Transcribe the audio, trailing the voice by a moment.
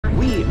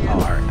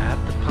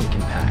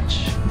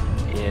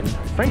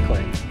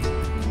Franklin.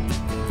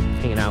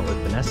 Hanging out with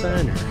Vanessa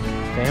and her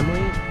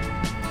family.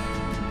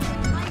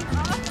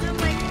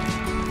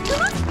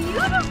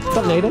 What's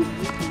up, Nathan?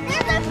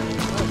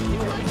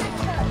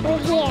 We're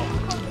here.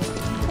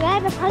 We're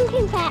at the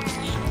pumpkin patch.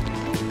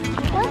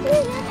 What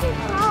is this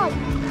called?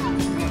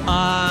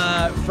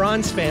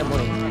 Fransz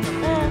family. You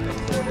want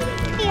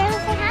to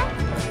say hi?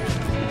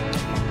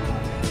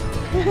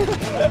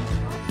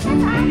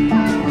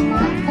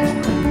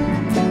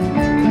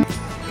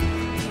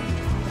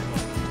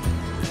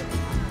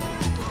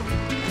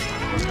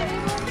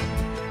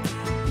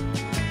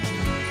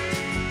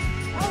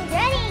 Oh,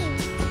 ready?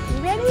 You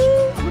ready?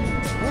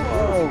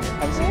 Whoa!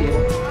 Have a seat.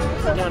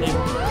 Sit down,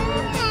 Abel.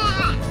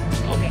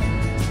 Okay.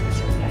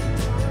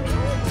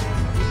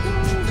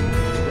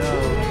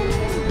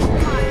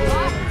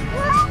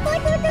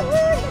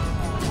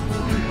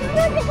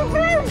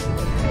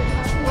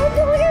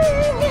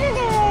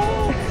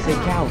 Say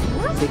cow.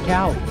 Say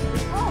cow.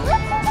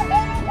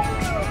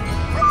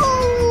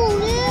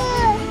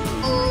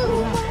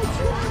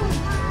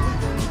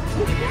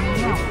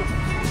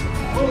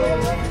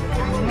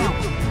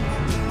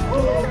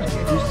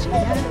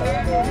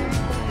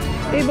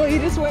 Abel, you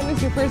just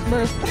witnessed your first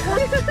birth.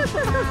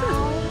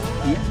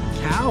 Yeah,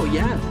 cow,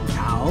 yeah.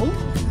 Cow?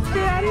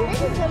 Daddy?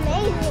 This is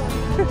amazing.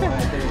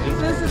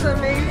 This is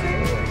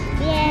amazing.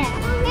 Yeah.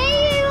 Hey,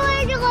 you want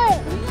to do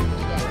it?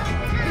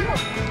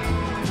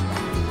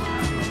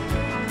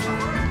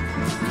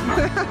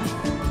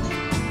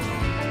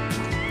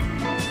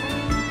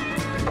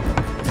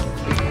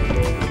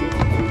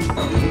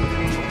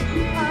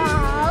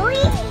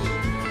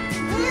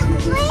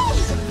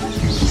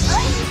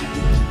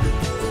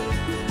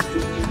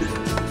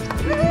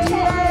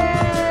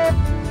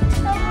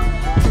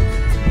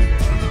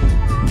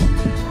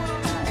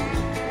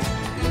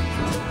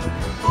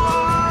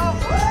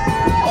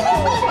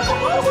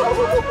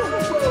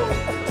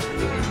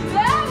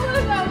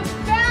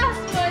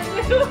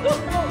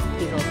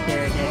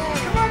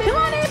 Come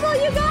on, Abel,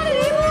 you got it,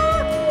 Abel!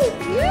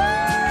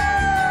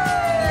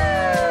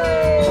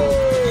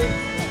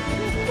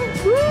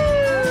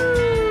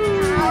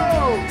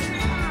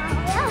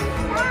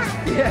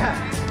 Yeah.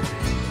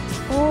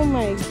 Oh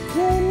my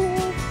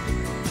goodness.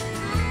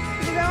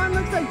 Look at that one,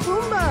 looks like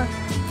Pumbaa.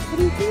 What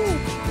do you think?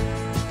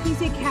 Do you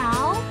see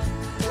cow?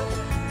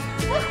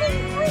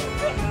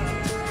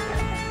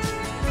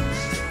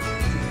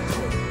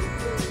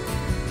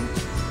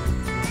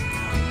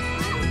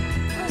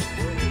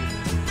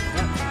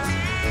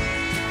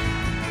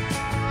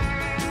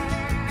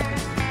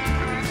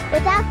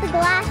 Without the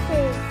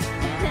glasses.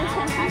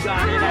 You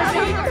got it,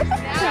 Abby.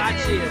 Got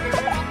you.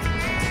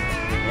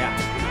 Yeah.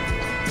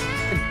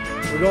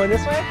 We're going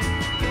this way?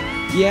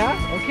 Yeah?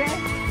 Okay.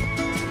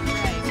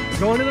 We're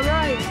going to the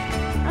right.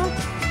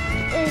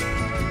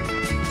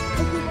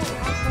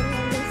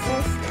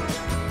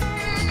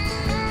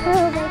 Oh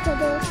my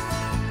goodness.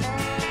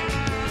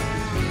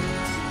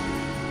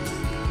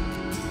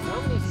 How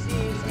many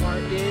seeds are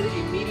in a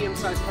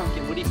medium-sized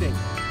pumpkin? What do you think?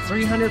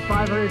 300,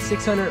 500,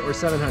 600, or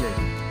 700?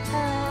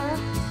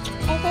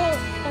 I think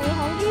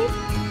 300.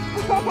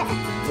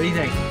 What do you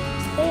think?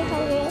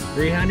 300.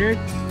 300?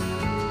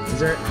 Is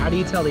there? How do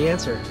you tell the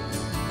answer?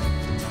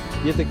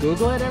 You have to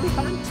Google it every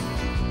time?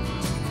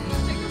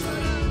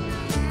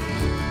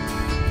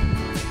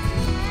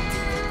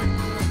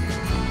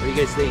 What do you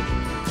guys think?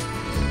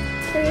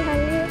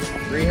 300.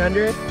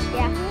 300?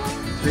 Yeah.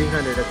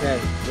 300, okay.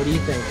 What do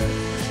you think?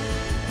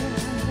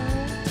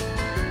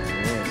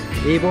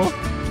 Abel,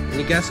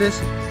 any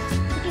guesses?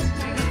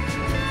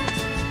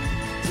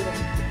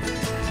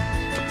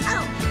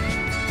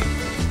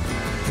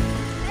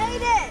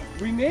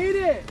 We made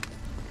it!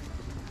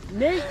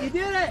 Nate, you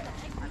did it!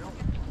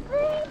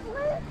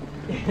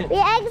 We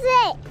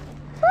exit!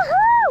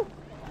 Woohoo!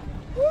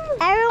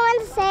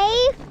 Everyone's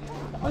safe.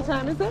 What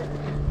time is it?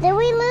 Did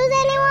we lose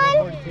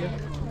anyone?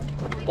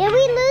 Did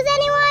we lose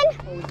anyone?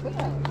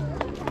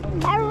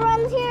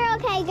 Everyone's here?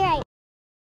 Okay, great.